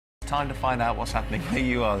time to find out what's happening where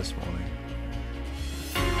you are this morning.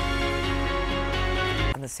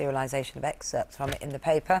 And the serialisation of excerpts from it in the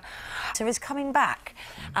paper. So is coming back,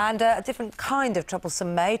 and a different kind of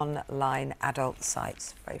troublesome maid online adult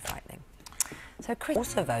sites. Very frightening. So Chris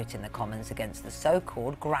also vote in the Commons against the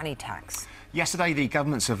so-called granny tax. Yesterday, the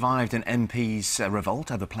government survived an MP's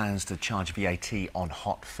revolt over plans to charge VAT on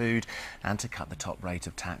hot food and to cut the top rate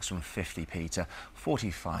of tax from 50p to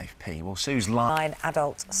 45p. Well, Sue's Online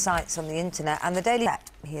adult sites on the internet, and the Daily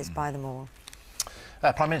Here's by them all.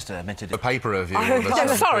 Prime Minister admitted A paper review.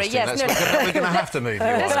 Sorry, yes. We're going to have to move you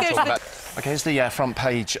on. OK, here's the front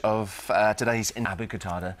page of today's Abu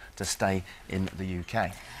Qatada to stay in the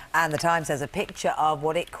UK. And the Times has a picture of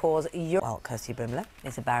what it calls... Well, Kirsty Brimler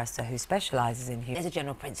is a barrister who specialises in... There's a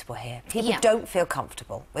general principle here. People don't feel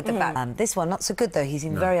comfortable with the fact... this one, not so good, though. He's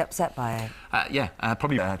very upset by it.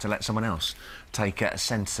 Probably to let someone else take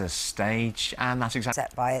centre stage, and that's exactly...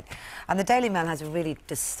 Upset by it. And the Daily Mail has a really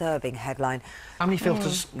disturbing headline. How many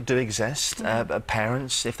filters do exist?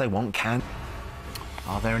 Parents, if they want, can.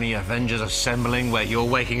 Are there any Avengers assembling where you're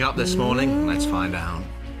waking up this morning? Let's find out.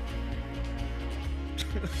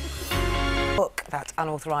 Book, that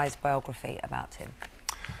unauthorised biography about him.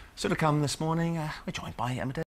 So to come this morning, we're joined by Emma.